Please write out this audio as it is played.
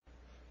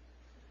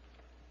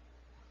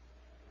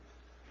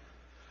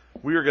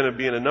We are going to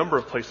be in a number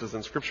of places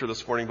in Scripture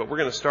this morning, but we're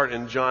going to start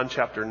in John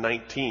chapter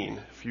 19.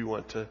 If you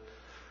want to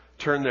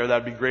turn there,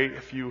 that'd be great.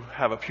 If you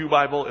have a Pew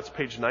Bible, it's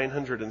page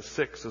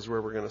 906 is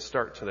where we're going to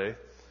start today.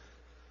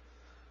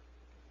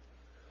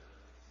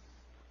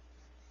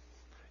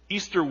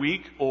 Easter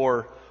week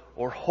or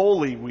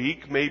Holy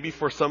Week, maybe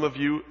for some of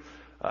you,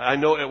 I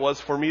know it was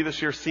for me this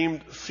year,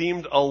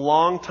 seemed a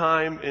long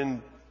time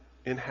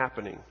in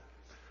happening.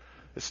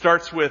 It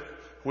starts with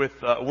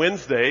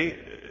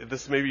Wednesday.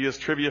 This maybe is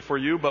trivia for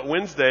you, but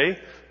Wednesday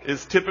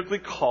is typically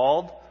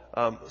called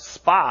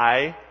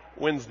Spy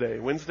Wednesday.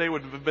 Wednesday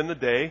would have been the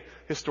day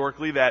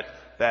historically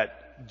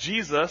that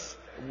Jesus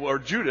or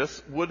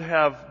Judas would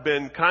have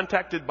been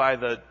contacted by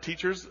the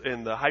teachers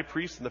and the high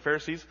priests and the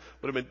Pharisees,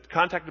 would have been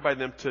contacted by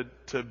them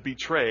to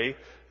betray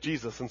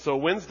Jesus. And so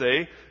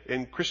Wednesday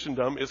in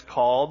Christendom is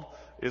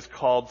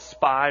called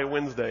Spy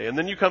Wednesday. And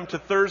then you come to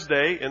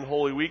Thursday in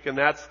Holy Week, and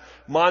that's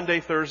Maundy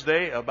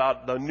Thursday,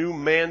 about the new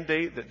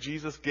mandate that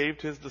Jesus gave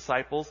to his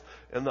disciples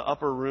in the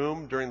upper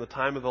room during the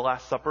time of the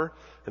Last Supper.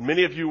 And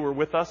many of you were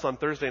with us on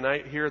Thursday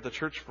night here at the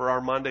church for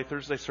our Maundy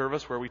Thursday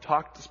service, where we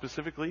talked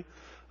specifically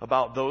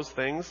about those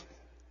things.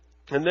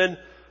 And then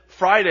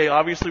Friday,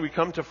 obviously we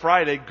come to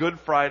Friday, Good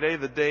Friday,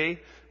 the day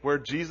where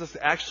Jesus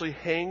actually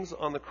hangs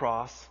on the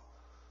cross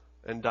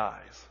and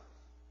dies.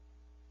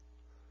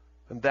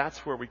 And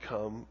that's where we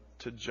come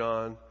to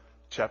John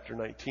chapter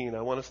 19.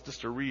 I want us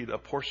just to read a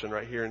portion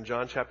right here in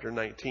John chapter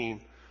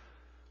 19,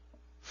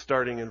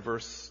 starting in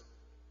verse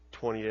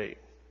 28.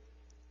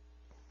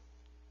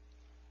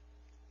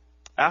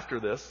 After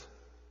this,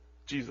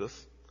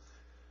 Jesus,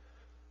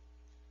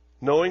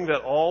 knowing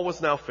that all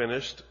was now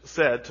finished,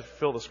 said to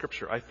fulfill the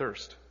scripture, "I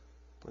thirst."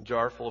 A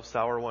jar full of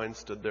sour wine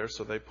stood there,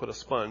 so they put a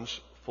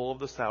sponge full of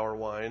the sour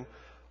wine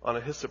on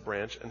a hyssop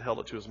branch and held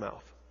it to his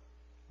mouth.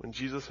 When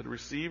Jesus had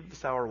received the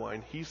sour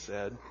wine, he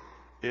said,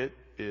 "It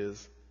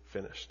is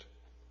finished."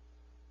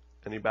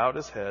 And he bowed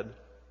his head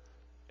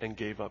and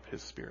gave up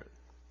his spirit.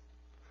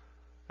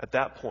 At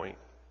that point,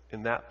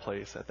 in that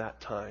place, at that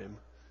time,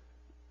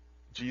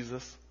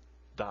 Jesus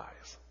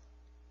dies.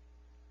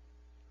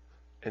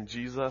 And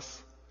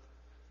Jesus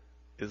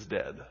is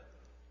dead.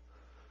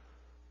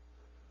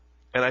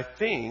 And I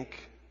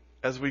think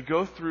as we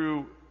go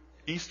through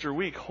Easter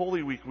week,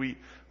 Holy Week, we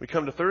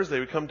come to Thursday,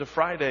 we come to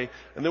Friday,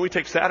 and then we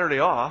take Saturday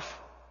off,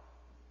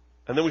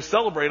 and then we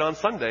celebrate on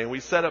Sunday, and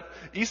we set up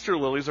Easter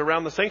lilies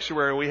around the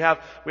sanctuary, and we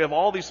have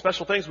all these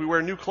special things. We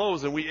wear new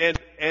clothes,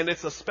 and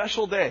it's a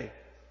special day,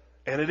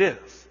 and it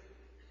is.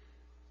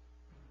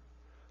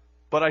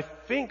 But I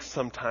think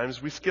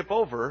sometimes we skip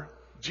over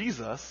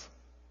Jesus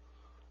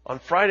on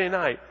Friday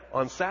night,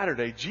 on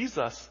Saturday.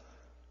 Jesus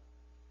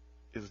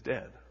is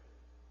dead.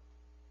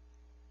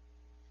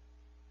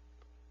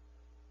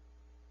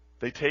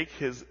 They take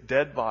his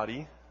dead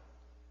body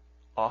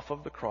off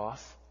of the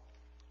cross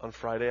on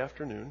Friday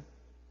afternoon.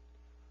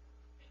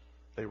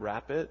 They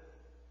wrap it.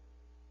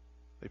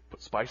 They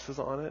put spices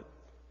on it.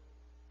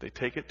 They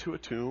take it to a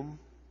tomb.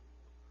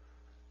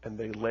 And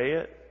they lay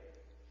it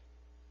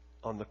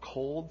on the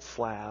cold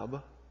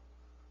slab.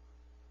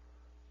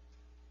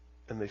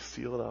 And they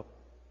seal it up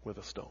with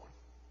a stone.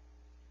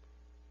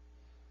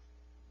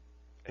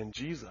 And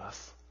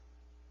Jesus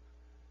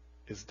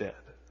is dead.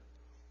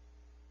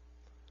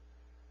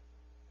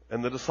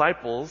 And the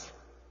disciples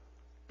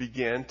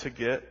began to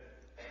get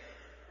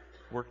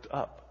worked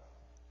up.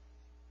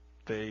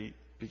 They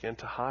began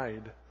to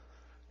hide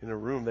in a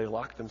room. They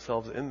locked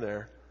themselves in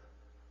there.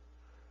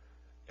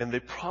 And they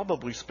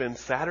probably spend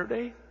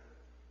Saturday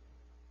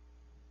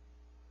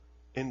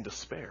in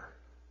despair.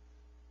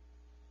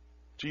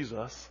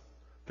 Jesus,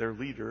 their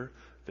leader,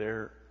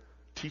 their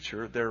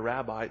teacher, their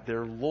rabbi,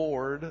 their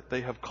Lord, they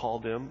have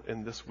called him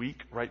in this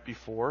week right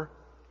before,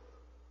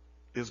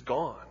 is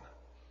gone.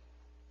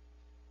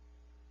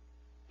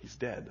 He's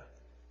dead.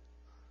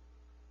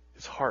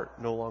 His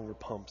heart no longer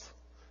pumps.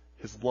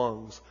 His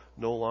lungs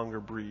no longer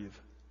breathe.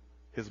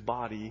 His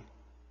body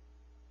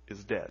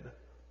is dead.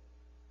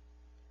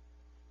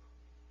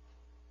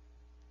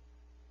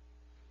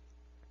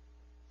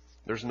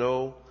 There's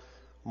no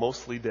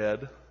mostly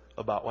dead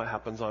about what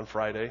happens on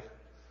Friday.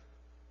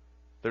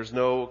 There's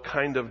no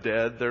kind of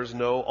dead. There's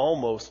no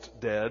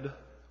almost dead.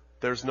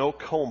 There's no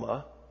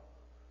coma.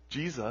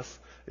 Jesus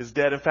is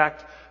dead. In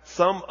fact,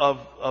 some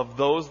of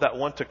those that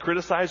want to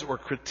criticize or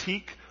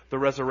critique the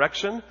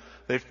resurrection,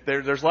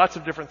 there's lots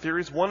of different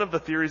theories. One of the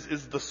theories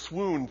is the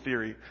swoon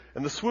theory.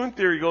 And the swoon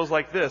theory goes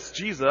like this.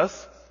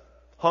 Jesus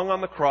hung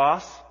on the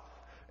cross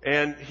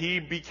and he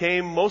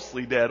became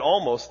mostly dead,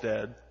 almost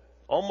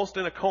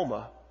in a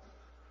coma.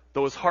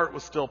 Though his heart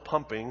was still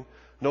pumping,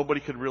 nobody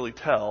could really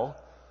tell.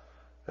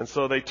 And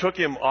so they took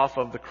him off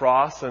of the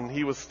cross and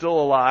he was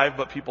still alive,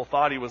 but people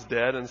thought he was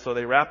dead. And so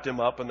they wrapped him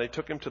up and they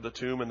took him to the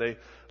tomb and they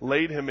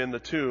laid him in the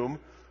tomb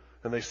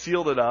and they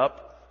sealed it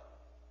up.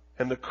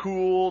 And the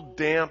cool,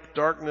 damp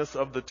darkness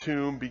of the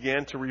tomb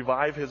began to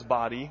revive his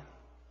body.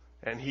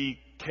 And he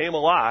came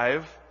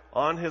alive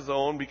on his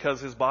own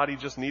because his body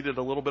just needed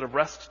a little bit of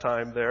rest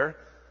time there.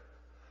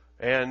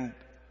 And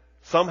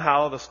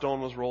Somehow the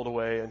stone was rolled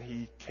away and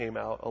he came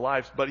out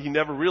alive, but he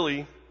never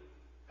really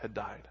had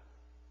died.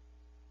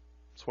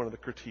 It's one of the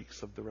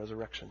critiques of the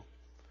resurrection.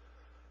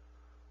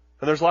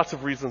 And there's lots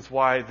of reasons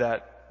why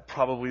that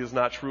probably is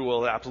not true.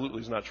 Well, it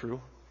absolutely is not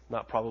true.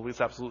 Not probably,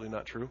 it's absolutely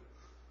not true.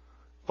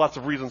 Lots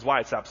of reasons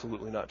why it's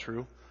absolutely not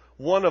true.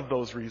 One of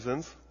those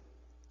reasons,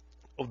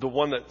 the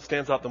one that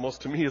stands out the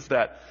most to me, is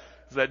that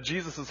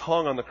Jesus is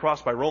hung on the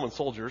cross by Roman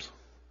soldiers,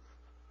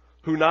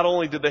 who not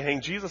only did they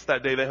hang Jesus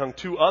that day, they hung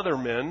 2 other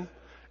men.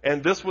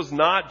 And this was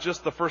not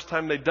just the first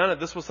time they'd done it.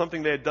 This was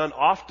something they had done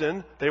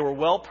often. They were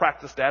well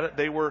practiced at it.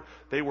 They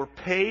were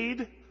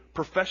paid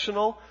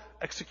professional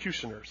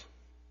executioners.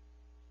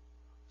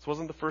 This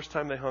wasn't the first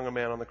time they hung a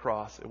man on the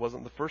cross. It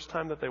wasn't the first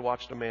time that they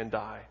watched a man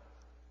die.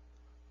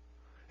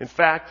 In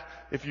fact,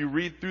 if you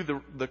read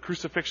through the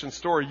crucifixion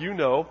story, you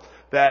know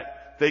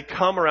that they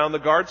come around, the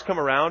guards come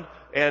around,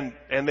 and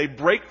they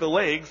break the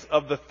legs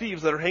of the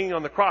thieves that are hanging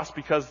on the cross,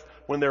 because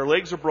when their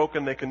legs are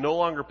broken, they can no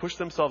longer push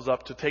themselves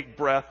up to take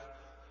breath,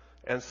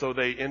 and so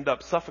they end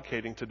up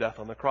suffocating to death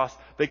on the cross.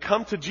 They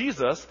come to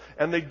Jesus,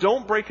 and they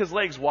don't break his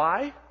legs.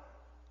 Why?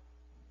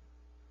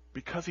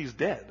 Because he's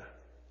dead.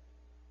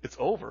 It's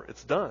over.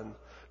 It's done.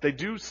 They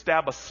do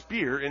stab a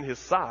spear in his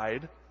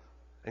side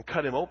and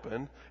cut him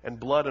open, and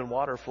blood and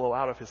water flow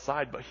out of his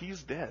side, but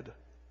he's dead,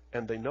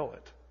 and they know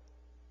it.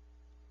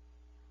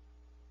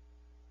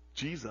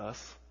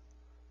 Jesus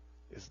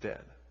is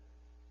dead.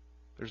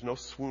 There's no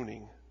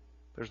swooning.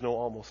 There's no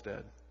almost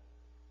dead.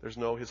 There's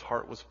no his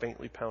heart was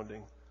faintly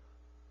pounding.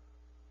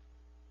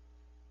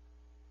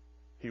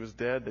 He was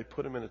dead. They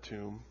put him in a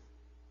tomb.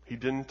 He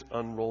didn't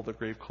unroll the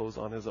grave clothes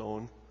on his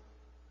own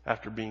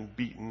after being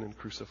beaten and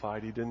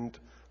crucified. He didn't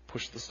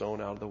push the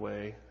stone out of the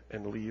way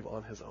and leave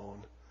on his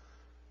own.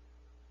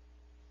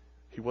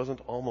 He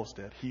wasn't almost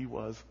dead. He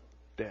was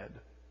dead.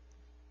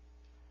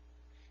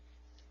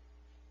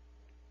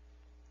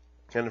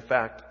 And in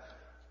fact,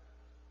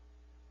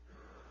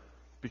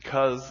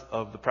 because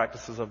of the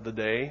practices of the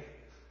day,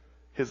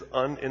 his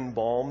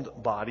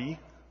unembalmed body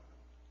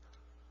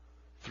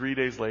 3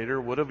 days later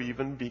would have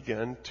even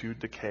begun to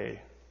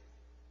decay.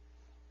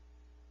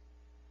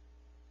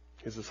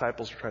 His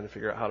disciples were trying to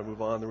figure out how to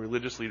move on. The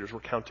religious leaders were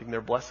counting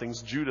their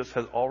blessings. Judas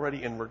has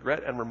already, in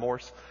regret and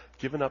remorse,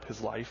 given up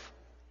his life.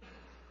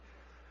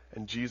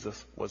 And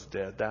Jesus was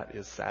dead. That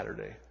is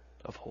Saturday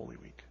of Holy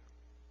Week.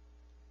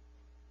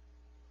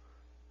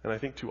 And I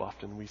think too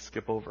often we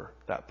skip over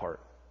that part.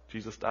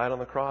 Jesus died on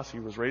the cross. He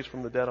was raised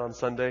from the dead on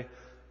Sunday.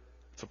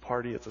 It's a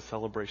party. It's a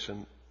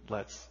celebration.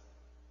 Let's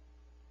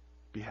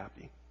be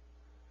happy.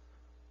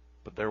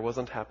 But there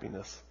wasn't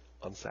happiness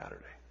on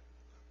Saturday.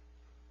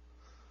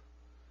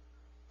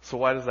 So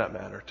why does that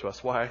matter to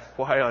us? Why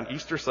on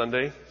Easter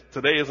Sunday?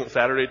 Today isn't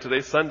Saturday.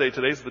 Today's Sunday.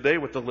 Today's the day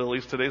with the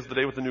lilies. Today's the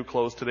day with the new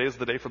clothes. Today's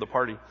the day for the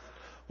party.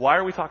 Why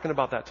are we talking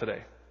about that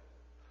today?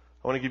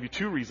 I want to give you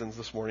 2 reasons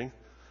this morning,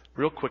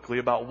 real quickly,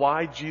 about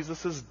why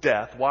Jesus'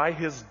 death, why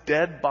his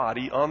dead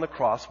body on the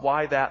cross,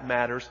 why that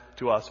matters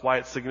to us, why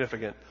it's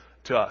significant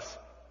to us.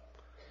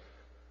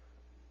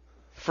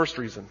 First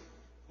reason,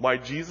 why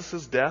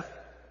Jesus' death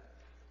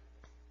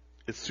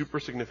is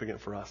super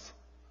significant for us.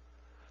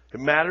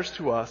 It matters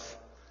to us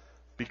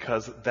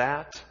because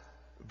that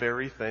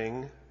very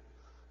thing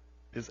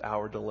is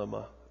our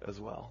dilemma as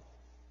well.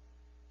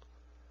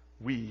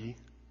 We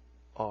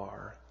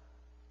are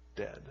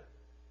dead.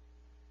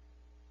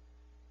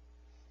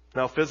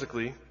 Now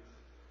physically,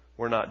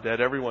 we're not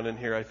dead. Everyone in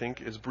here, I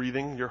think, is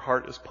breathing. Your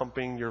heart is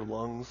pumping. Your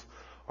lungs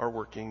are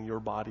working. Your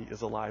body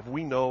is alive.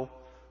 We know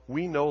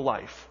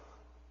life.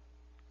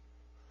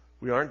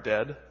 We aren't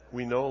dead.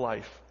 We know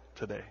life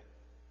today.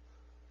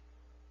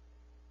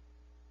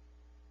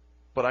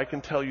 But I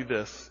can tell you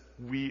this,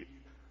 we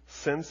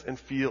sense and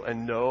feel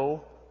and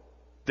know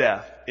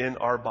death in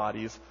our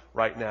bodies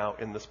right now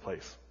in this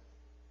place.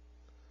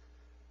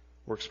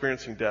 We're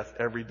experiencing death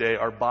every day.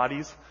 Our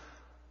bodies,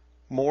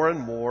 more and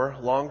more,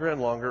 longer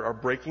and longer, are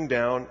breaking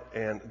down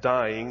and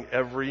dying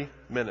every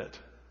minute.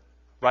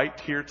 Right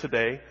here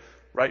today,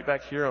 right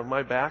back here on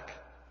my back,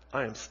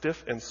 I am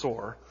stiff and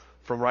sore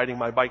from riding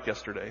my bike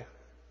yesterday.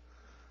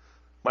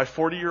 My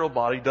 40-year-old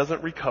body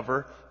doesn't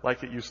recover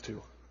like it used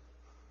to.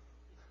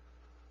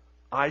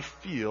 I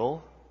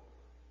feel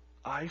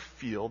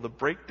the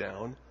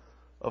breakdown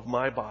of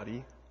my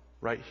body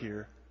right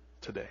here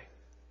today.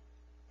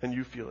 And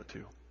you feel it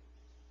too.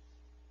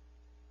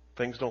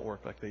 Things don't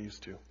work like they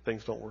used to.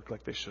 Things don't work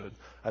like they should.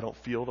 I don't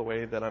feel the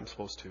way that I'm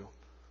supposed to.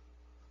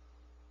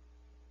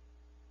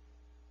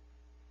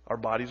 Our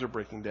bodies are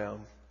breaking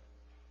down.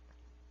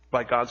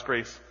 By God's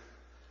grace,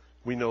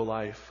 we know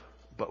life,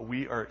 but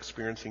we are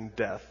experiencing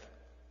death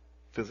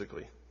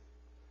physically.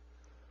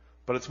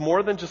 But it's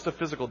more than just a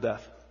physical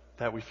death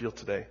that we feel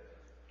today.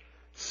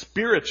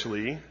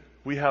 Spiritually,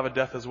 we have a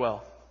death as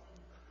well.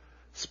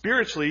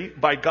 Spiritually,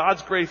 by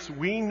God's grace,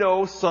 we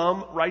know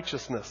some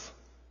righteousness.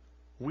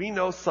 We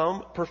know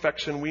some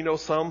perfection. We know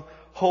some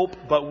hope,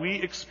 but we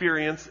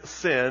experience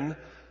sin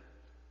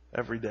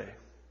every day.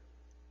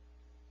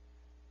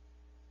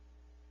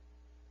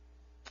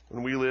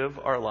 when we live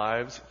our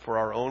lives for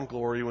our own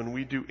glory, when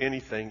we do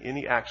anything,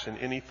 any action,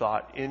 any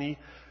thought,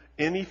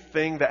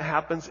 anything that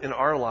happens in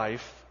our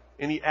life,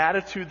 any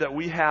attitude that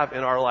we have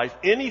in our life,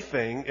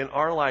 anything in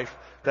our life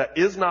that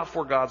is not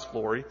for God's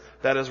glory,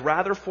 that is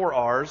rather for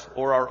ours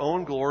or our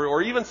own glory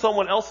or even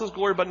someone else's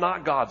glory but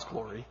not God's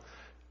glory,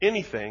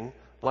 anything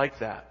like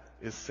that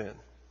is sin.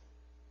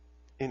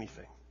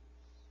 Anything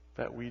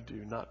that we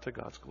do not to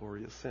God's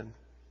glory is sin.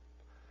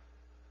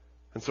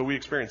 And so we're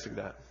experiencing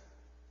that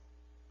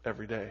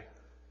every day.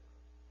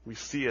 We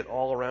see it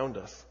all around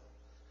us.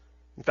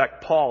 In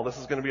fact, Paul, this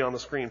is going to be on the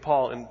screen,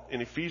 Paul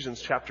in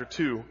Ephesians chapter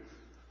 2,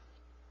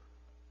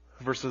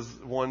 verses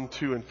 1,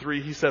 2, and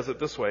 3, he says it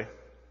this way.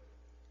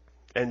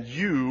 And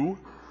you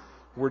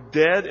were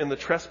dead in the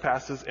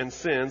trespasses and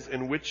sins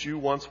in which you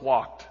once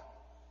walked,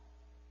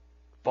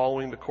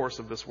 following the course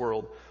of this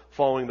world,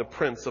 following the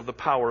prince of the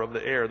power of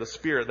the air, the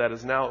spirit that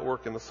is now at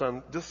work in the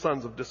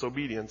sons of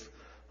disobedience,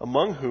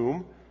 among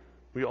whom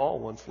we all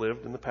once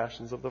lived in the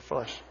passions of the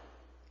flesh,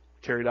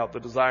 carried out the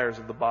desires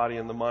of the body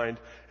and the mind,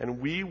 and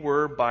we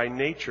were by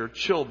nature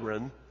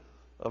children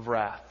of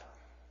wrath,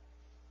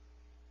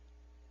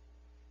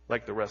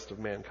 like the rest of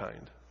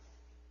mankind.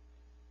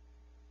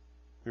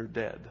 We were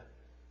dead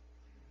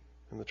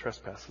in the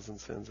trespasses and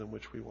sins in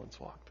which we once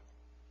walked.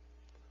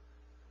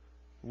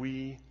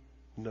 We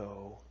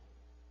know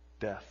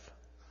death.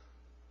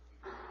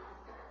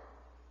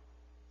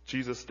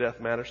 Jesus' death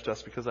matters to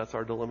us because that's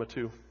our dilemma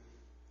too.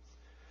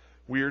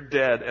 We're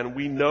dead, and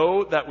we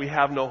know that we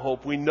have no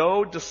hope. We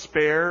know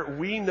despair.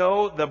 We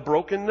know the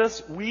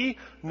brokenness. We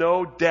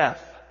know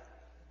death.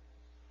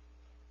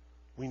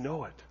 We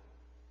know it.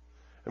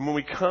 And when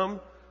we come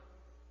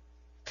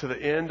to the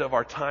end of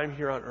our time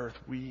here on earth,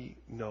 we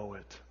know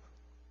it.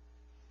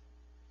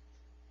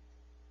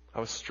 I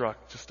was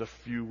struck just a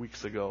few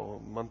weeks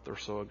ago, a month or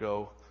so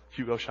ago,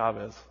 Hugo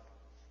Chavez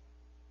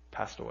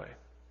passed away,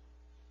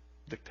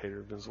 dictator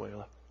of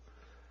Venezuela.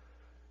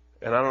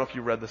 And I don't know if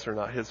you read this or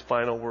not. His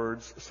final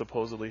words,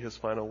 supposedly his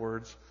final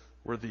words,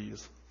 were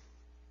these.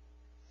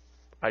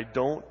 I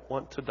don't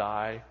want to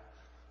die.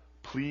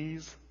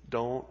 Please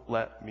don't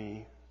let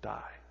me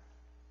die.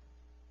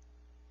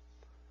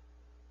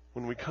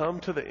 When we come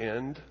to the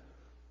end,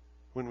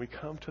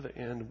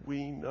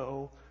 we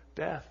know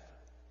death.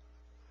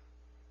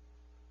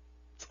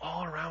 It's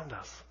all around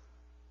us.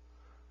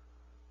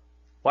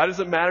 Why does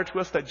it matter to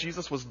us that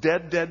Jesus was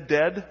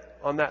dead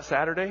on that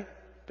Saturday?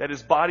 That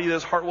his body, that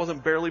his heart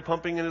wasn't barely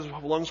pumping and his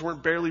lungs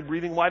weren't barely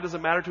breathing? Why does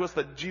it matter to us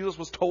that Jesus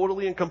was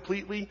totally and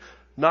completely,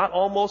 not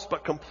almost,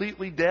 but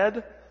completely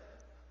dead?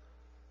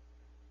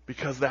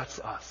 Because that's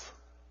us.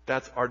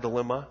 That's our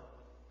dilemma.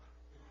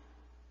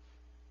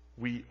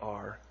 We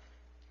are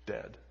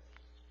dead.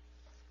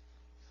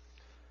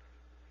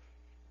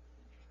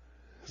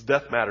 His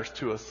death matters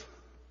to us,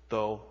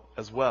 though,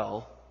 as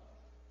well,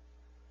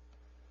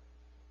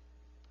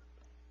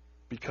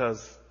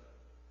 because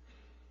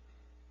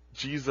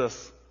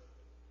Jesus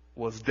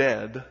was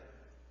dead,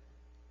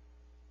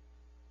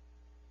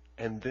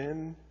 and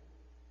then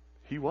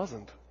he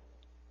wasn't.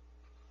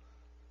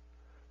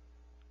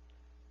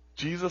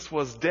 Jesus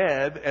was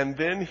dead, and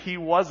then he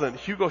wasn't.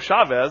 Hugo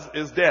Chavez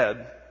is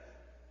dead.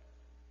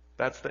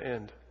 That's the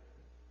end.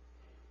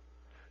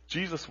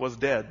 Jesus was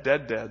dead,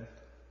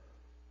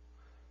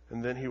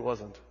 and then he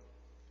wasn't.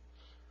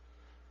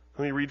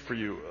 Let me read for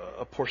you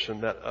a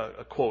portion,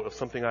 a quote of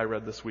something I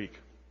read this week.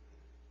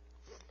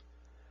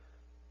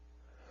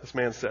 This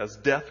man says,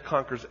 death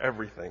conquers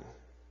everything.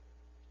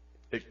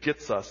 It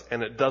gets us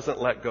and it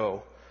doesn't let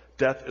go.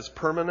 Death is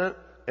permanent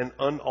and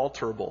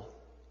unalterable.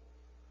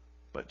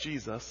 But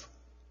Jesus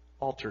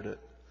altered it.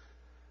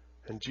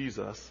 And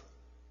Jesus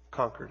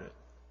conquered it.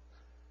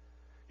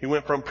 He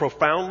went from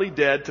profoundly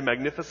dead to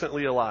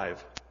magnificently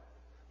alive.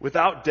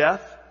 Without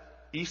death,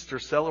 Easter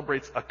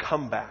celebrates a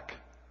comeback,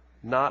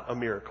 not a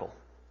miracle.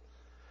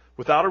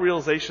 Without a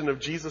realization of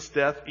Jesus'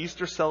 death,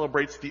 Easter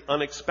celebrates the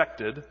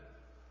unexpected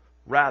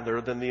rather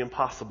than the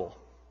impossible.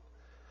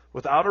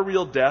 Without a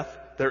real death,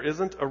 there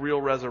isn't a real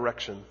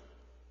resurrection.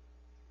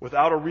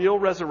 Without a real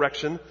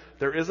resurrection,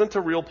 there isn't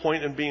a real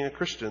point in being a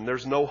Christian.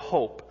 There's no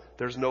hope.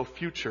 There's no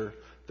future.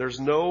 There's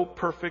no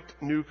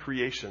perfect new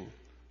creation.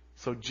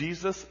 So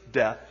Jesus'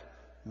 death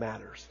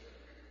matters.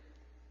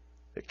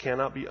 It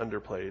cannot be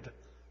underplayed,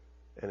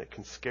 and it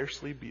can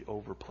scarcely be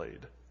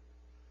overplayed.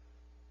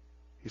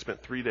 He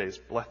spent 3 days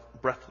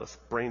breathless,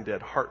 brain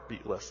dead,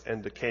 heartbeatless,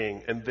 and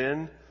decaying.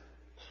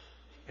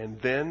 And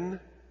then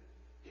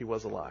he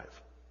was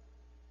alive.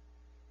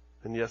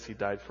 And yes, he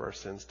died for our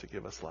sins to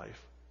give us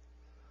life.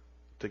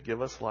 To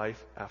give us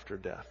life after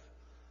death,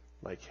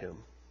 like him.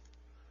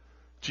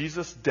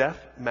 Jesus' death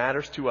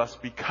matters to us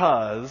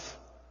because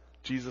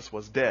Jesus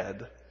was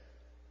dead,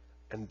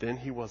 and then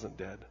he wasn't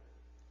dead.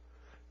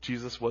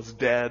 Jesus was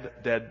dead,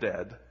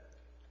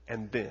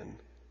 and then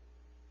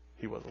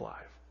he was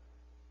alive.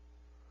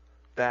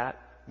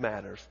 That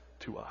matters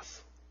to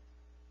us.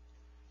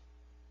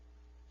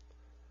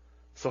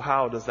 So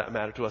how does that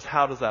matter to us?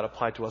 How does that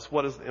apply to us?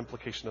 What is the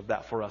implication of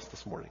that for us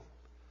this morning?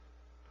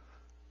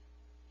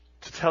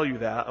 tell you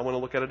that, I want to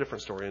look at a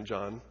different story in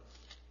John.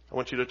 I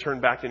want you to turn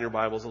back in your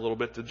Bibles a little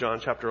bit to John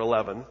chapter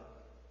 11.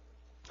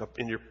 Up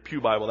in your pew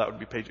Bible, that would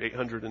be page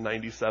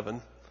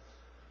 897.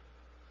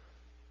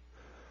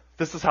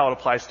 This is how it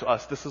applies to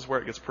us. This is where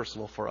it gets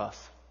personal for us,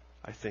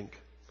 I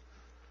think.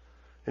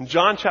 In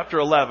John chapter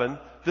 11,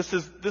 this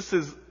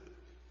is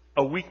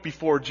a week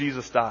before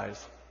Jesus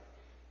dies.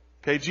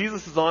 Okay,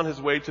 Jesus is on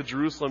his way to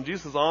Jerusalem.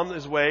 Jesus is on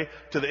his way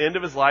to the end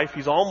of his life.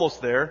 He's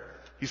almost there.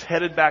 He's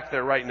headed back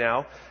there right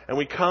now. And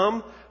we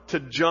come to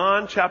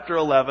John chapter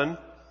 11.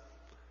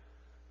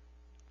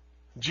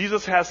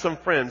 Jesus has some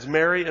friends,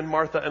 Mary and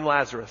Martha and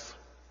Lazarus.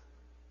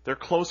 They're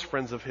close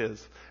friends of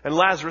his. And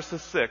Lazarus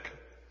is sick.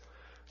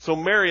 So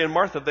Mary and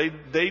Martha,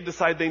 they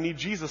decide they need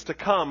Jesus to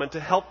come and to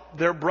help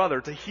their brother,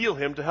 to heal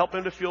him, to help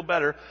him to feel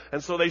better.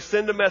 And so they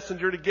send a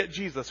messenger to get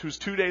Jesus, who's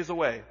 2 days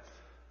away.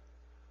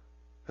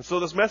 And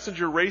so this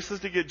messenger races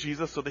to get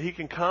Jesus so that he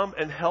can come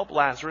and help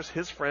Lazarus,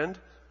 his friend.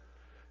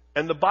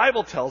 And the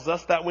Bible tells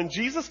us that when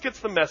Jesus gets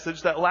the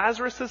message that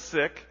Lazarus is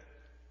sick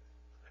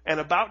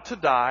and about to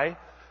die,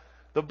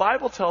 the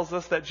Bible tells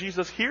us that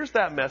Jesus hears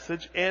that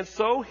message, and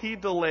so he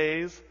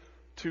delays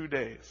 2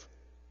 days.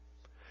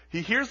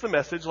 He hears the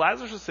message,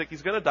 Lazarus is sick,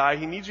 he's going to die,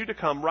 he needs you to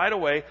come right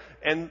away.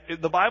 And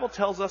the Bible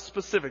tells us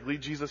specifically,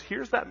 Jesus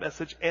hears that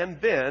message and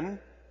then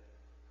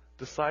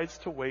decides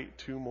to wait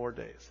 2 more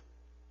days.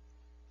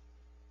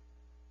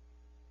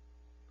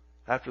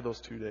 After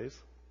those 2 days,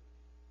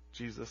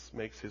 Jesus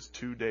makes his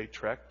 2-day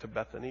trek to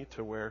Bethany,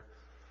 to where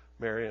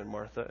Mary and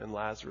Martha and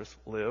Lazarus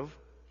live.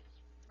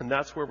 And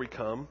that's where we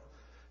come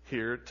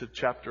here to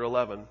chapter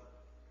 11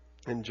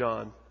 in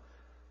John.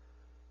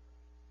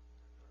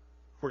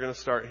 We're going to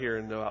start here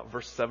in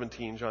verse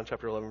 17, John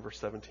chapter 11, verse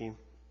 17.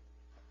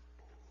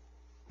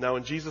 Now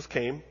when Jesus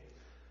came,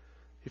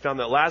 he found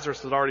that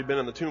Lazarus had already been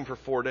in the tomb for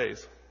 4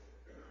 days.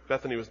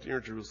 Bethany was near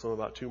Jerusalem,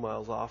 about 2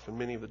 miles off, and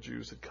many of the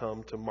Jews had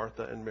come to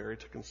Martha and Mary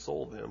to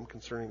console them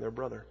concerning their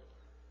brother.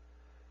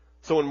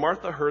 So when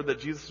Martha heard that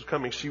Jesus was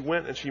coming, she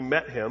went and she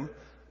met him,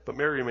 but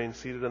Mary remained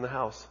seated in the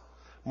house.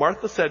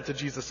 Martha said to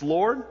Jesus,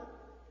 "Lord,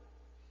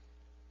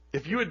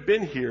 if you had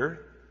been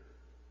here,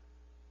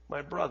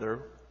 my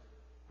brother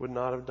would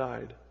not have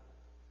died.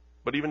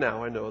 But even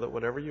now I know that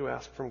whatever you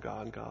ask from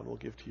God, God will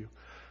give to you."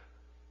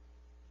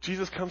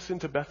 Jesus comes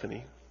into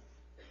Bethany.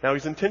 Now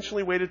he's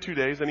intentionally waited 2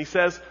 days, and he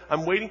says,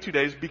 "I'm waiting 2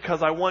 days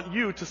because I want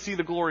you to see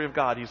the glory of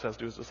God," he says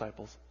to his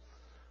disciples.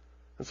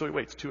 And so he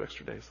waits 2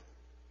 extra days.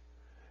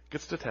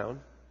 Gets to town.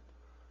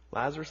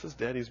 Lazarus is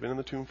dead. He's been in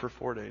the tomb for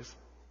 4 days.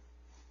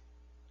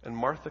 And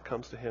Martha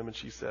comes to him and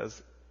she says,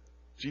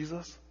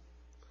 "Jesus,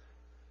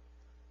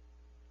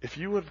 if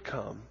you would have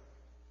come,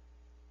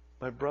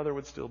 my brother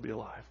would still be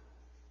alive."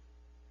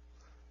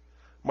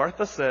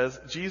 Martha says,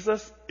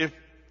 "Jesus,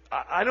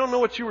 I don't know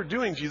what you were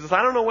doing, Jesus.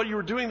 I don't know what you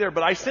were doing there,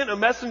 but I sent a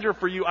messenger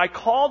for you. I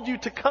called you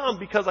to come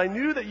because I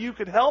knew that you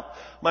could help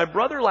my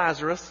brother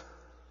Lazarus.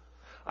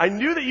 I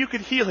knew that you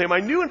could heal him. I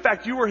knew, in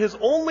fact, you were his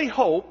only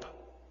hope.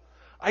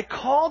 I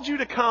called you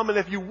to come, and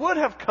if you would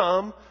have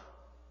come,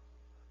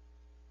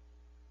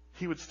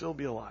 he would still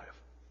be alive."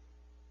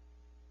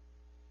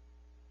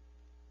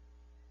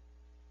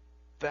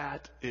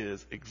 That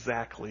is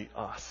exactly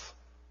us.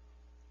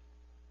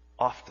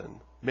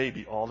 Often,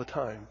 maybe all the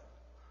time.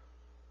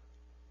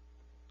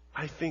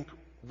 I think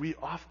we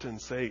often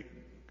say,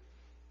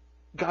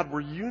 "God, were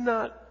you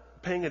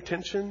not paying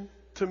attention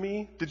to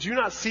me? Did you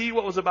not see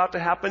what was about to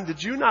happen?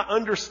 Did you not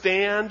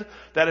understand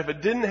that if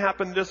it didn't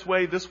happen this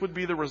way, this would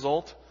be the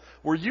result?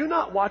 Were you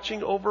not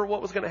watching over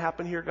what was going to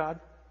happen here, God?"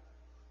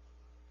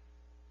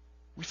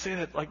 We say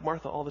that like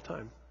Martha all the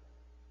time.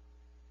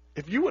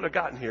 If you would have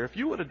gotten here, if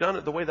you would have done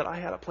it the way that I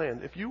had it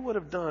planned, if you would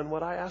have done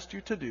what I asked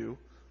you to do,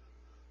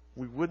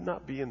 we would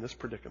not be in this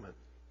predicament.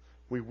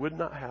 We would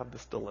not have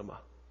this dilemma.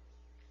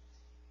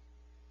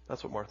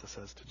 That's what Martha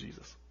says to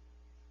Jesus.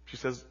 She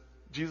says,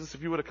 "Jesus,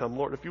 if you would have come,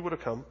 Lord, if you would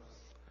have come,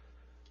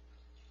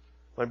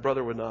 my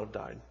brother would not have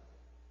died."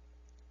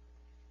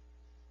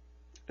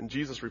 And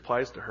Jesus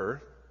replies to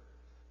her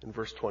in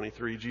verse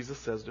 23. Jesus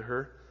says to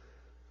her,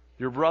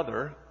 "Your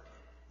brother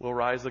will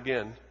rise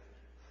again."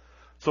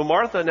 So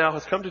Martha now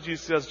has come to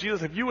Jesus and says,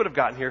 "Jesus, if you would have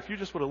gotten here, if you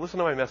just would have listened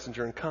to my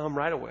messenger and come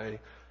right away,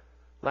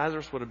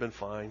 Lazarus would have been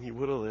fine. He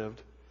would have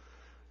lived."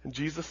 And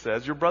Jesus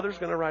says, "Your brother's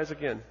going to rise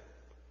again."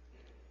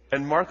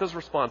 And Martha's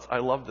response, I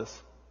love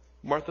this.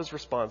 Martha's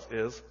response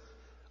is,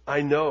 "I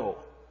know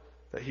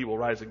that he will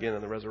rise again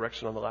in the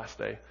resurrection on the last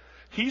day."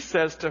 He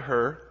says to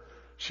her,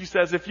 she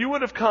says, "If you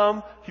would have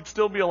come, he'd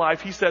still be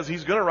alive." He says,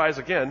 "He's going to rise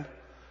again."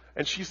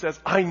 And she says,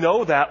 "I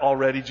know that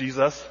already,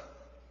 Jesus.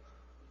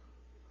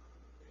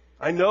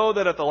 I know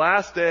that at the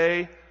last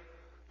day,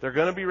 they're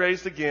going to be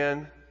raised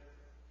again.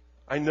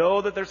 I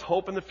know that there's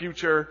hope in the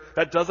future.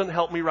 That doesn't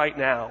help me right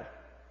now."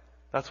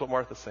 That's what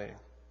Martha's saying.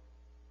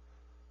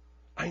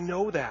 I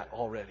know that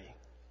already.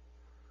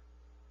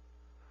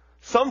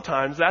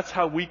 Sometimes that's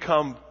how we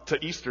come to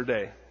Easter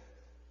Day.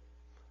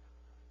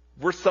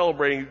 We're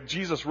celebrating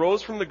Jesus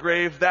rose from the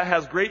grave. That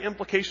has great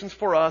implications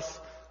for us.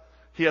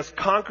 He has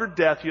conquered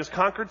death. He has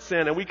conquered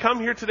sin. And we come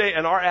here today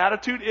and our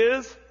attitude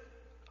is,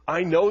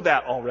 I know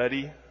that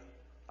already.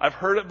 I've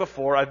heard it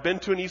before. I've been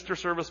to an Easter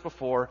service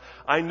before.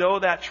 I know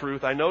that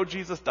truth. I know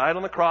Jesus died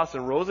on the cross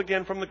and rose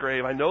again from the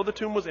grave. I know the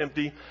tomb was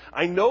empty.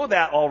 I know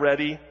that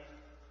already.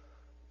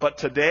 But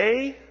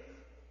today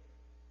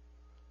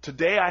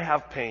I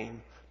have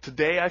pain.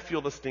 Today I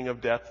feel the sting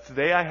of death.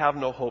 Today I have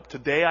no hope.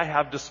 Today I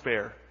have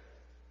despair.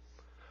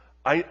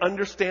 I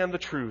understand the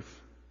truth.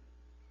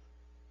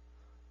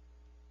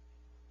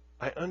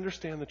 I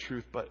understand the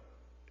truth, but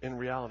in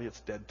reality it's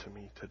dead to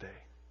me today.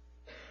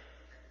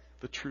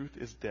 The truth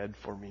is dead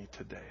for me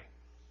today.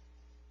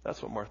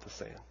 That's what Martha's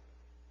saying.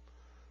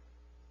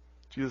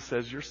 Jesus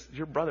says,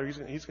 your brother, he's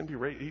going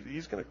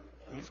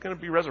to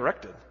be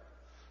resurrected.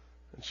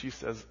 And she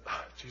says,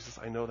 Jesus,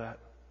 I know that.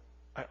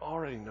 I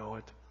already know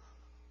it.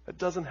 It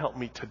doesn't help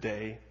me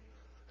today.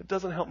 It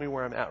doesn't help me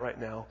where I'm at right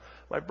now.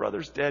 My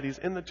brother's dead. He's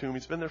in the tomb.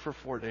 He's been there for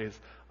 4 days.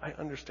 I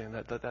understand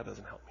that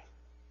doesn't help me.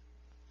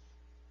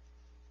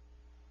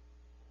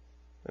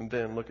 And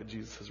then look at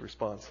Jesus'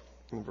 response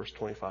in verse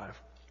 25.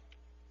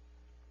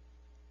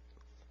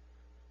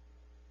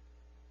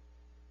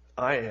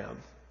 I am,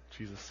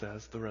 Jesus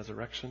says, the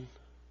resurrection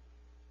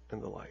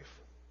and the life.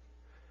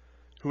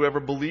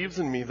 Whoever believes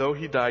in me, though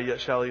he die, yet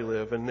shall he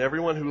live. And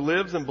everyone who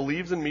lives and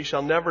believes in me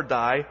shall never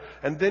die.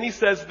 And then he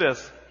says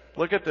this.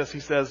 Look at this. He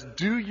says,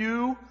 do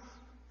you,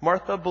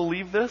 Martha,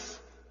 believe this?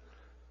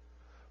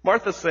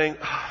 Martha's saying,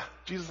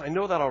 Jesus, I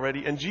know that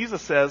already. And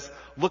Jesus says,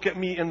 look at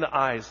me in the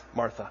eyes,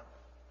 Martha.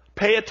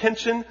 Pay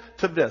attention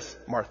to this,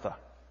 Martha.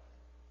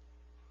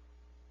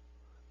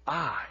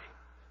 I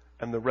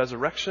am the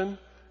resurrection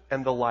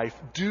and the life.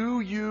 Do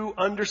you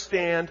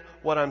understand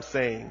what I'm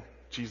saying?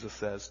 Jesus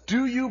says.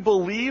 Do you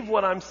believe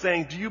what I'm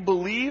saying? Do you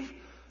believe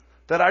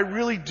that I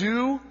really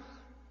do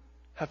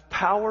have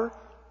power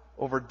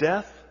over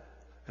death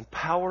and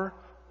power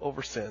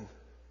over sin?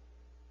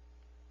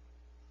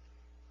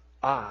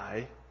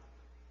 I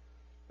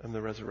am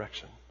the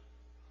resurrection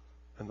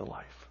and the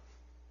life.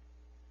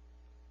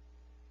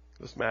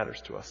 This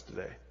matters to us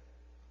today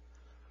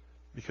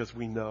because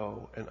we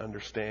know and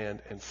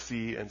understand and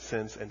see and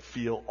sense and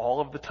feel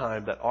all of the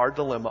time that our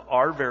dilemma,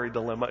 our very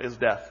dilemma, is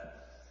death.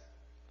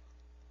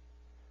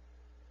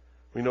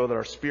 We know that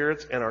our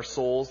spirits and our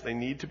souls, they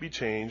need to be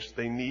changed.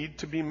 They need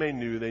to be made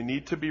new. They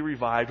need to be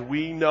revived.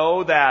 We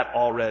know that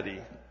already.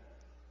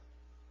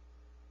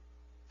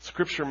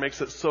 Scripture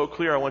makes it so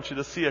clear. I want you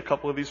to see a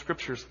couple of these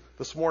scriptures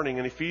this morning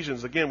in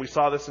Ephesians. Again, we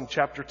saw this in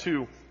chapter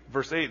 2,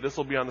 verse 8. This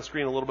will be on the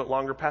screen, a little bit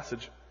longer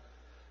passage.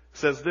 It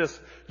says this,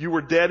 you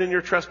were dead in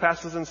your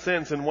trespasses and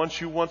sins, and once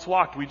you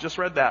walked. We just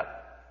read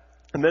that.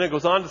 And then it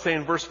goes on to say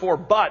in verse 4,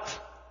 but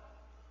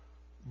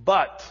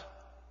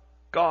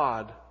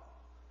God,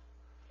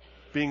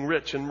 being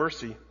rich in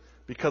mercy,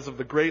 because of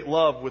the great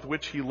love with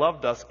which he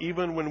loved us,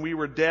 even when we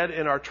were dead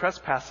in our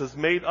trespasses,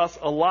 made us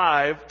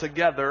alive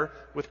together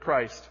with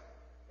Christ.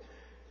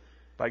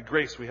 By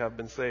grace we have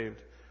been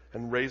saved,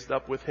 and raised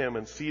up with him,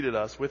 and seated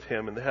us with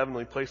him in the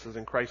heavenly places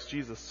in Christ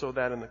Jesus, so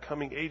that in the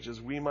coming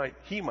ages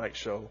he might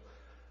show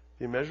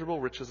the immeasurable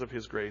riches of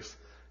his grace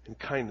and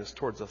kindness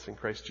towards us in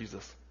Christ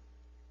Jesus.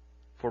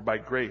 For by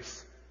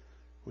grace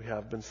we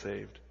have been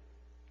saved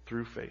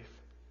through faith.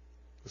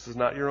 This is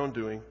not your own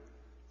doing.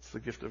 It's the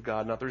gift of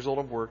God, not the result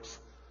of works,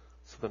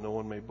 so that no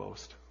one may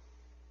boast.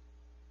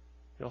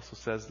 He also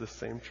says this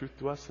same truth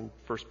to us in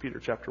 1 Peter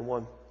chapter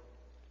 1. It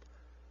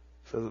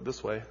says it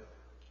this way.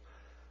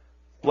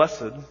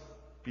 Blessed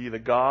be the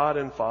God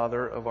and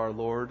Father of our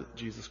Lord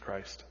Jesus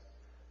Christ.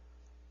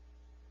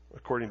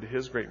 According to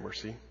his great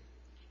mercy,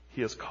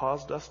 he has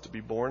caused us to be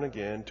born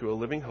again to a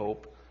living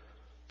hope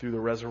through the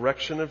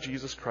resurrection of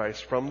Jesus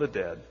Christ from the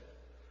dead,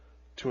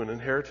 to an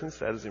inheritance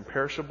that is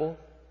imperishable,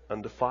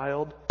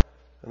 undefiled,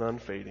 and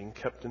unfading,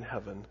 kept in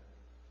heaven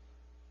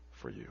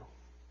for you.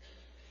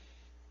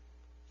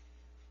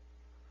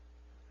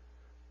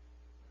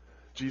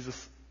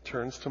 Jesus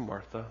turns to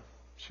Martha.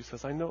 She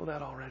says, I know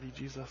that already,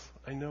 Jesus.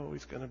 I know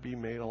he's going to be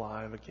made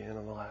alive again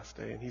on the last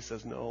day. And he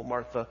says, no,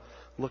 Martha,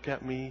 look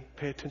at me.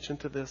 Pay attention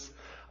to this.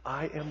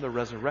 I am the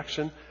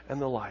resurrection and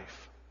the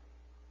life.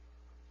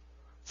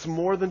 It's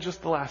more than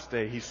just the last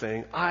day, he's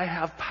saying. I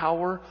have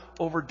power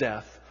over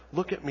death.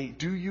 Look at me.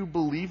 Do you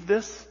believe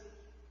this?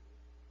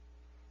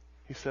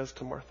 He says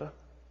to Martha.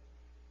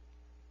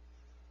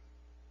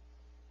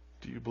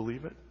 Do you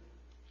believe it?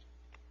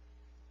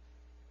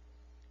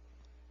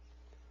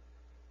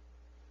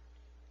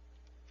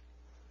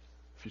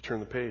 If you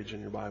turn the page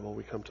in your Bible,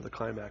 we come to the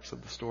climax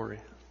of the story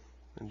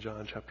in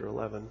John chapter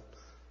 11,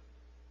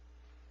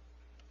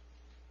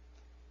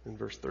 in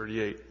verse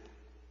 38.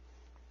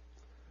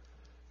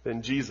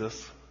 Then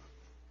Jesus,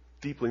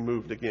 deeply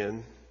moved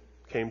again,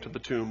 came to the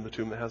tomb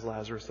that has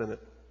Lazarus in it.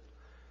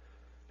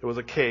 It was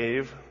a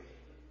cave,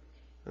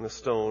 and a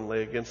stone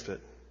lay against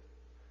it.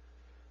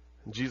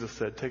 And Jesus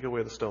said, take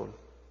away the stone.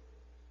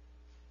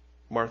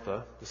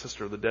 Martha, the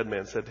sister of the dead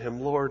man, said to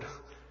him, Lord,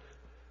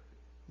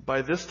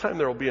 by this time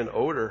there will be an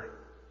odor.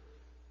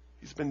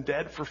 He's been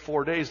dead for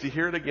 4 days. Do you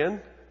hear it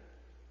again?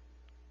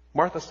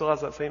 Martha still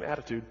has that same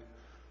attitude.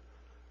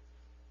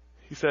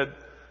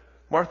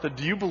 Martha,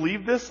 do you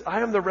believe this?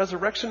 I am the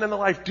resurrection and the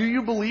life. Do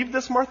you believe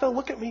this, Martha?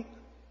 Look at me.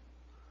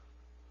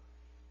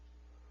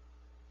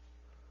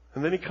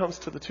 And then he comes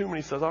to the tomb and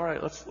he says, all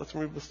right, let's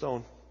remove the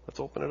stone. Let's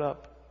open it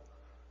up.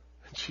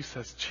 And she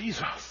says,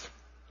 Jesus,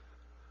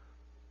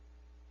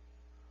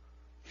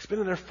 he's been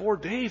in there 4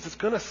 days. It's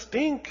going to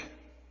stink.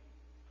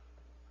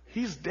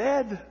 He's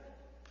dead.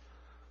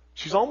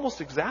 She's almost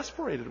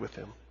exasperated with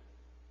him.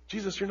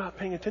 Jesus, you're not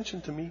paying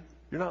attention to me.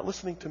 You're not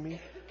listening to me.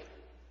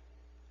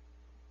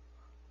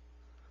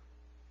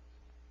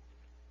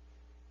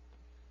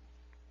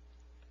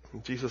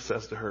 And Jesus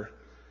says to her,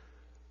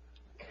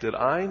 did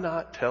I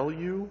not tell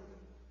you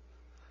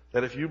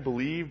that if you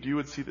believed, you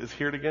would see this?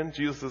 Hear it again?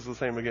 Jesus is the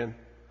same again.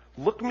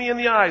 Look me in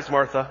the eyes,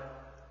 Martha.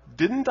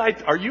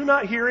 Are you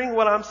not hearing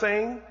what I'm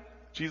saying?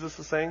 Jesus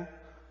is saying.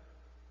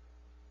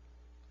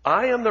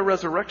 I am the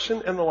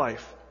resurrection and the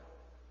life.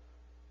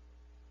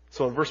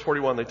 So in verse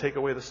 41, they take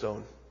away the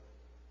stone.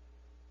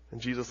 And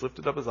Jesus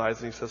lifted up his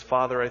eyes and he says,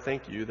 Father, I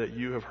thank you that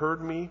you have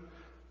heard me.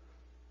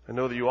 I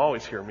know that you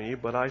always hear me,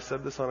 but I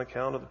said this on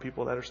account of the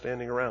people that are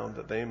standing around,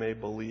 that they may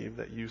believe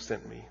that you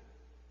sent me.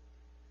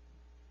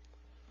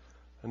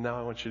 And now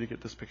I want you to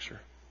get this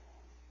picture.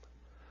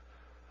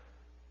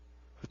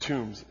 The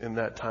tombs in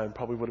that time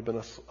probably would have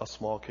been a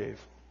small cave.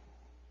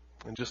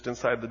 And just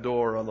inside the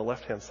door on the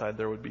left-hand side,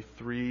 there would be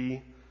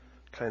 3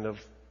 kind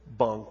of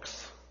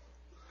bunks.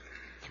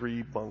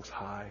 3 bunks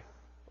high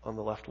on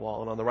the left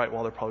wall. And on the right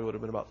wall, there probably would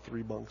have been about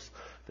 3 bunks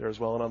there as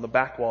well. And on the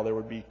back wall, there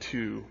would be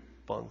 2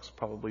 bunks,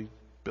 probably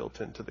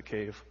built into the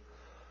cave.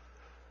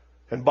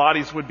 And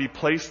bodies would be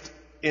placed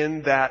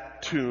in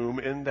that tomb,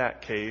 in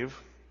that cave,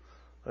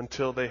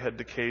 until they had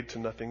decayed to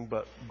nothing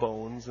but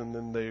bones, and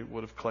then they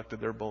would have collected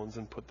their bones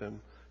and put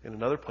them in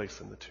another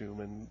place in the tomb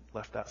and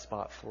left that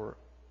spot for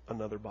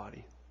another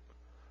body.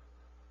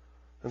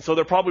 And so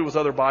there probably was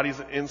other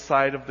bodies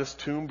inside of this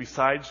tomb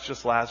besides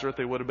just Lazarus.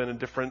 They would have been in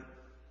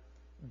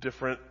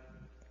different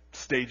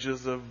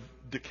stages of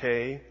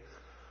decay.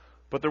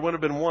 But there would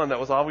have been one that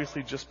was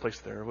obviously just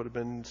placed there. It would have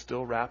been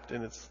still wrapped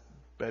in its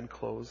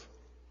bedclothes.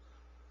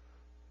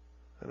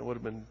 And it would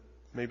have been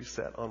maybe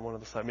set on one of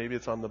the sides. Maybe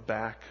it's on the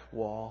back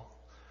wall.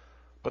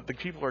 But the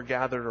people are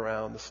gathered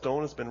around. The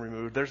stone has been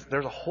removed.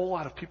 There's a whole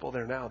lot of people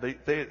there now.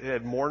 They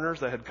had mourners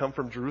that had come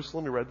from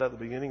Jerusalem. We read that at the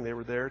beginning. They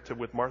were there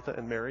with Martha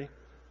and Mary.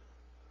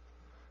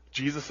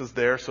 Jesus is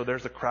there, so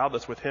there's a crowd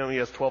that's with him. He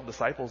has 12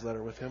 disciples that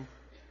are with him.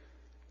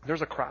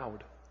 There's a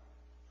crowd.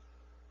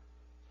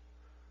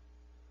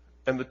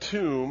 And the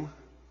tomb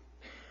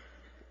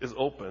is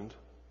opened.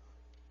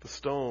 The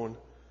stone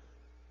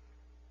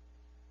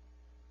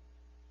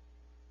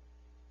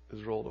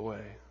is rolled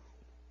away.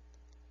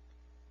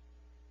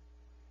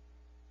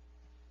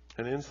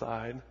 And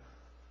inside,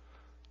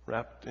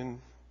 wrapped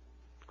in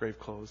grave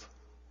clothes,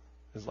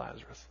 is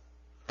Lazarus.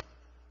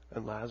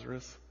 And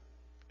Lazarus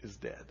is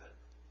dead.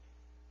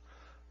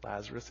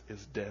 Lazarus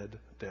is dead,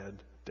 dead,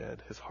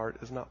 dead. His heart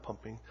is not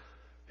pumping.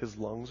 His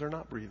lungs are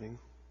not breathing.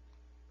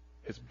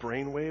 His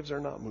brain waves are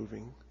not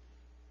moving.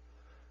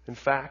 In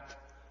fact,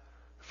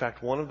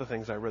 one of the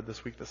things I read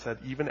this week that said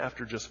even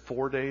after just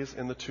 4 days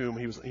in the tomb,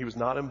 he was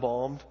not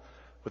embalmed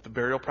with the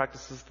burial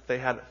practices that they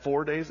had.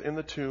 4 days in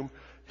the tomb,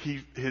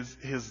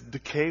 his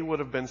decay would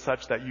have been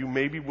such that you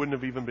maybe wouldn't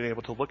have even been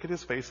able to look at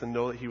his face and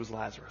know that he was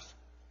Lazarus.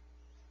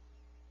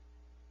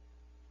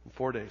 In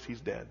 4 days, he's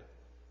dead.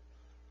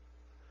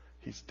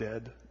 He's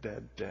dead,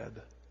 dead,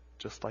 dead,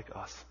 just like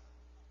us.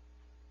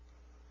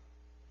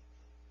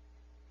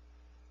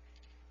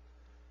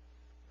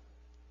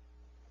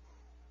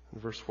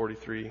 In verse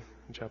 43, in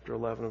chapter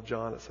 11 of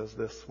John, it says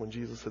this: when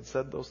Jesus had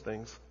said those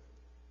things,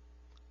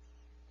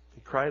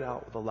 he cried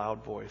out with a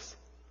loud voice,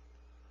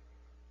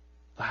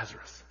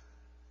 Lazarus,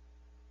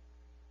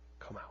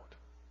 come out.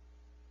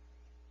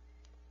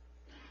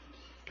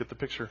 Get the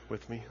picture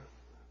with me.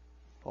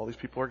 All these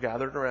people are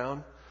gathered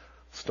around.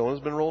 The stone has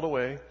been rolled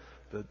away.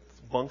 The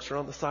bunks are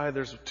on the side.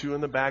 There's 2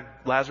 in the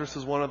back. Lazarus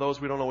is one of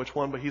those. We don't know which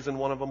one, but he's in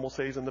one of them. We'll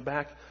say he's in the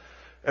back.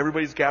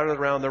 Everybody's gathered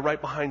around. They're right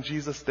behind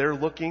Jesus. They're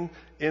looking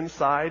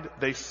inside.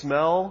 They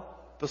smell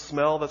the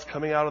smell that's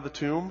coming out of the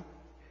tomb.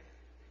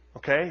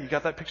 Okay, you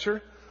got that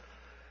picture?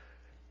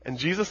 And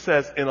Jesus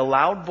says in a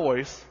loud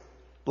voice,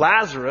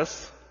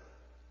 Lazarus,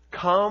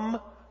 come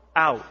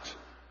out.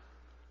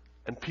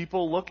 And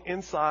people look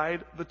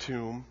inside the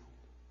tomb,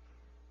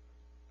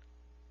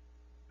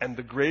 and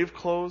the grave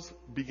clothes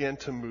begin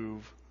to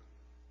move.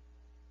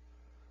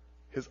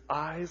 His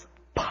eyes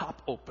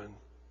pop open.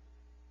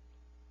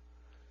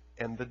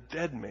 And the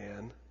dead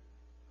man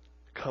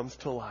comes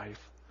to life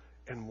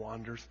and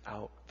wanders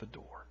out the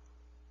door.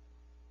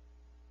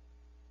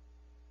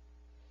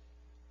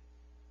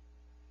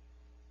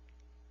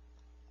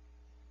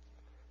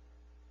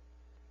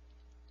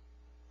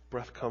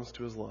 Breath comes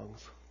to his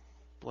lungs.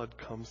 Blood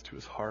comes to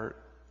his heart.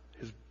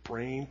 His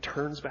brain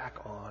turns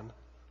back on.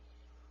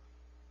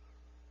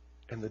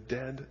 And the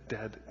dead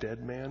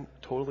man,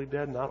 totally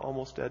dead, not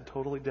almost dead,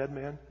 totally dead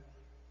man,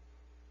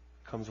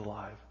 comes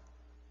alive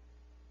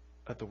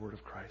at the word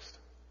of Christ.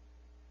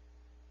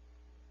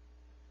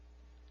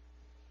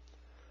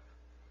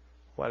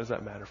 Why does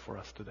that matter for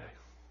us today?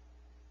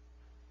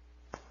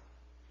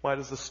 Why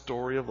does the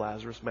story of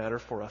Lazarus matter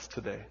for us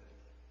today?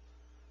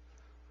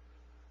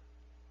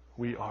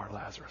 We are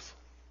Lazarus.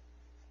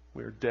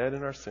 We are dead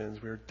in our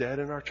sins. We are dead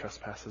in our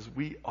trespasses.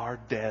 We are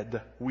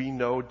dead. We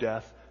know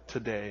death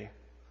today.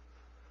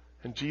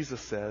 And Jesus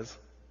says,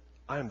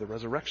 I am the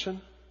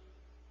resurrection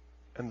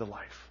and the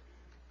life.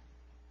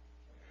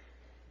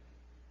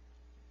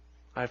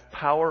 I have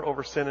power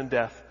over sin and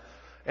death.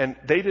 And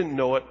they didn't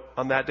know it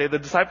on that day. The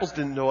disciples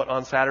didn't know it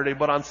on Saturday.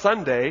 But on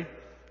Sunday,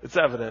 it's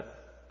evident.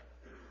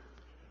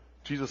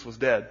 Jesus was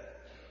dead.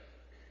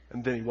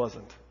 And then he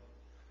wasn't.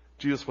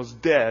 Jesus was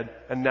dead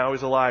and now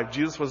he's alive.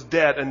 Jesus was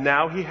dead and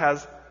now he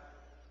has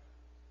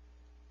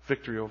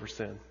victory over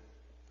sin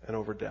and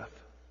over death.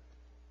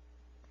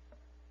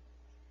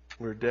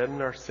 We were dead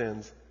in our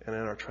sins and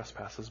in our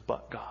trespasses,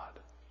 but God,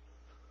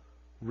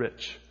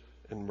 rich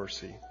in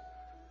mercy,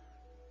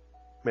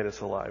 made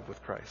us alive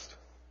with Christ.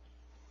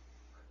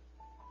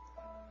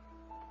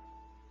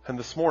 And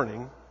this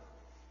morning,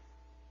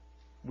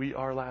 we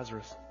are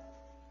Lazarus.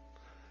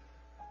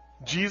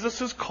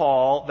 Jesus'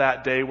 call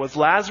that day was,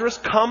 Lazarus,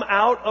 come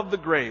out of the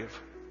grave.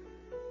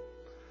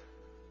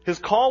 His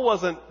call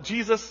wasn't,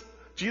 Jesus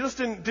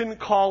didn't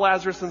call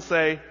Lazarus and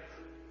say,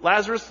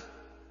 Lazarus,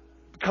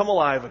 come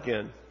alive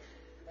again.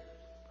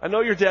 I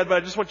know you're dead, but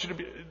I just want you to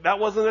be, that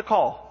wasn't a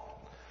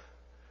call.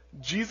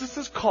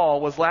 Jesus' call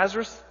was,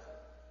 Lazarus,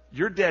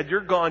 you're dead, you're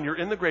gone, you're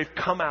in the grave,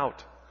 come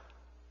out.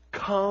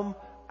 Come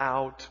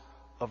out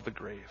of the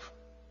grave.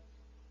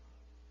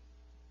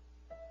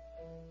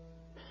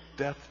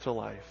 Death to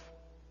life.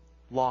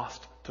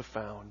 Lost to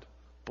found,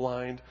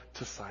 blind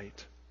to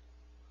sight,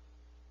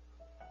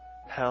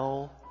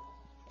 hell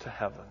to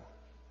heaven.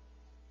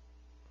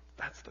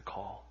 That's the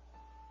call.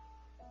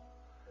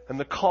 And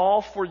the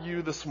call for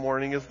you this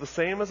morning is the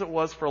same as it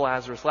was for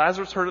Lazarus.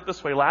 Lazarus heard it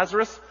this way,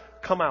 Lazarus,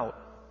 come out.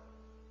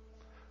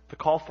 The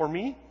call for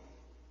me,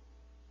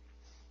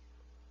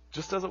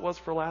 just as it was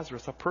for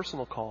Lazarus, a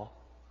personal call.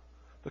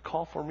 The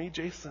call for me,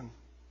 Jason,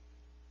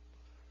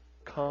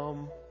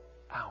 come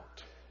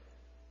out.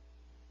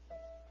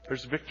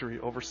 There's victory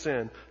over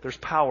sin. There's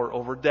power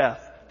over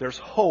death. There's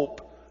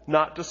hope,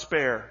 not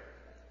despair.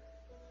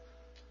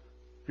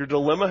 Your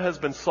dilemma has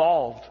been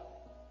solved.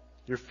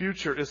 Your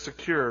future is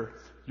secure.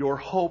 Your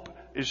hope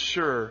is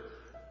sure.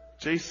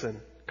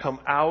 Jason, come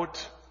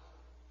out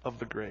of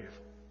the grave.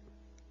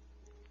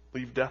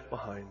 Leave death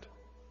behind.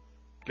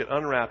 Get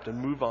unwrapped and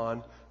move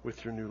on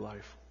with your new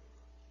life.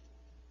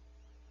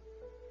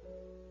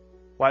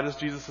 Why does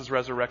Jesus'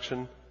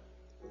 resurrection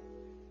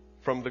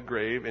from the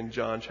grave in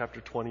John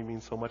chapter 20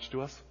 means so much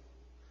to us?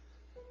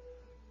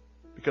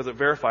 Because it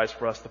verifies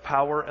for us the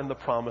power and the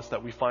promise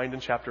that we find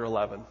in chapter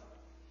 11.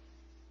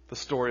 The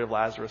story of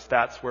Lazarus.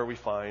 That's where we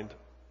find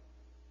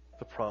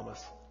the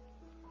promise.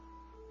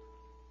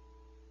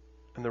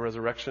 And the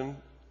resurrection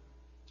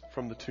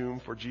from the tomb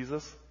for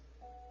Jesus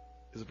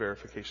is a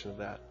verification of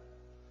that.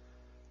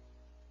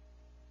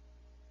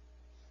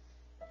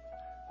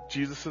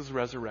 Jesus'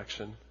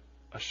 resurrection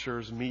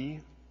assures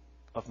me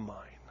of mine.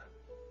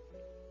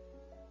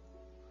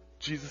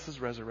 Jesus'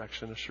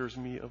 resurrection assures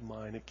me of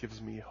mine. It gives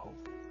me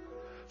hope.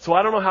 So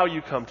I don't know how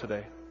you come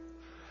today.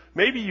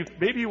 Maybe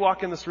you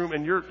walk in this room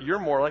and you're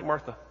more like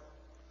Martha.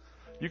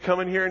 You come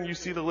in here and you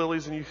see the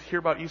lilies and you hear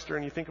about Easter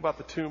and you think about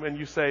the tomb and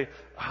you say,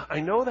 I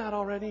know that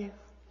already.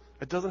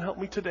 It doesn't help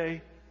me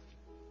today.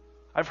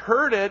 I've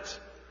heard it,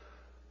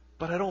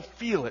 but I don't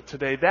feel it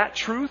today. That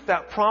truth,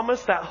 that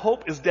promise, that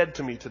hope is dead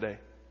to me today.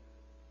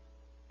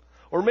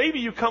 Or maybe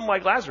you come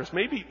like Lazarus.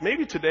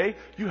 Maybe today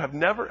you have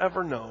never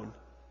ever known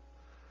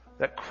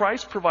that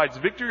Christ provides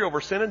victory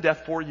over sin and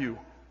death for you.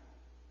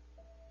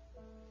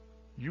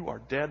 You are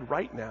dead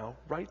right now,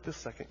 right this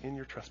second, in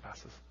your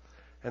trespasses.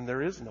 And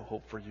there is no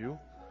hope for you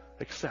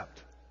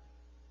except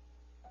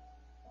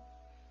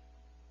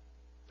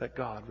that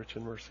God, rich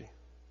in mercy,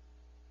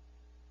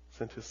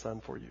 sent His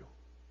Son for you.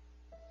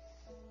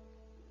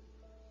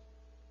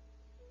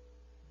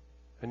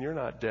 And you're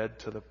not dead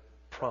to the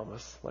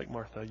promise like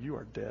Martha. You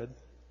are dead,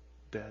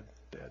 dead,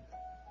 dead.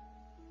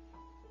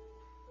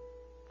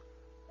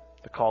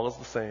 The call is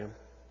the same,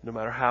 no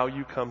matter how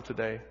you come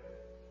today.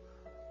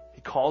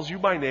 He calls you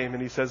by name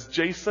and He says,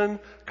 Jason,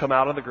 come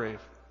out of the grave.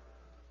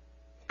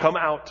 Come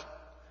out.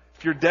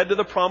 If you're dead to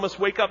the promise,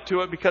 wake up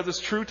to it because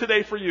it's true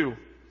today for you.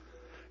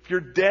 If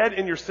you're dead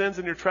in your sins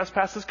and your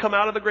trespasses, come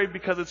out of the grave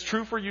because it's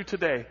true for you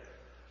today.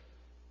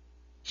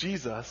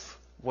 Jesus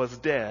was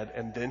dead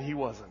and then He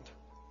wasn't.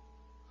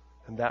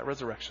 And that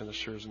resurrection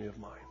assures me of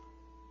mine.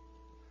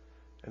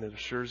 And it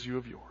assures you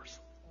of yours.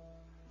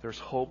 There's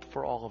hope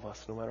for all of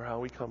us, no matter how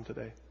we come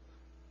today.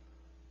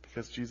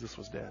 Because Jesus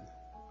was dead.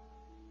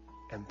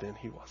 And then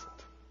He wasn't.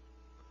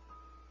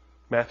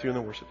 Matthew and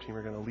the worship team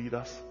are going to lead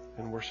us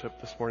in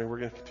worship this morning. We're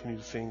going to continue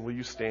to sing. Will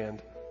you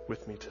stand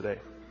with me today?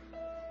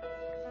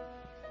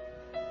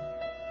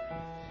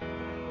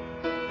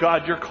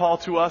 God, your call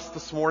to us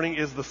this morning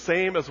is the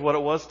same as what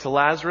it was to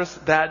Lazarus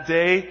that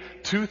day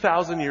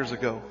 2,000 years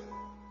ago.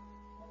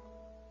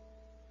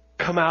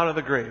 Come out of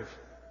the grave.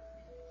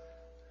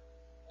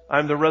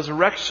 I'm the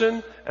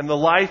resurrection and the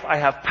life. I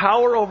have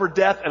power over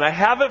death, and I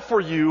have it for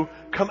you.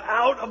 Come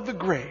out of the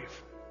grave.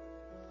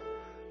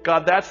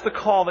 God, that's the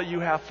call that you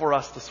have for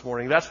us this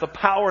morning. That's the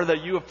power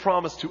that you have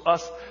promised to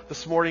us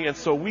this morning. And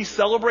so we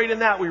celebrate in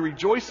that, we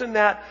rejoice in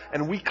that,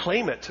 and we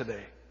claim it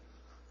today.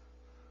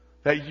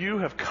 That you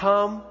have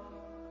come,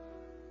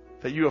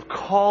 that you have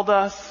called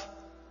us,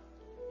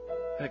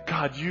 that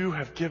God, you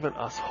have given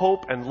us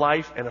hope and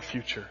life and a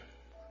future.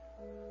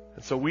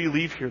 And so we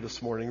leave here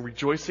this morning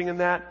rejoicing in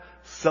that,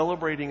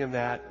 celebrating in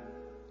that,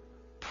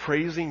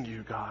 praising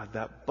you, God,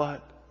 that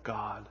but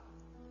God,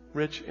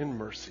 rich in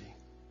mercy,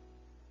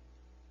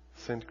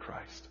 sent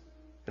Christ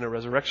in a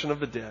resurrection of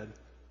the dead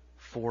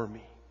for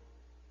me.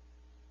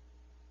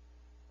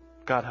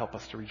 God, help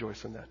us to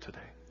rejoice in that today.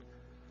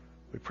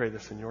 We pray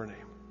this in your name.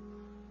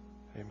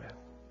 Amen.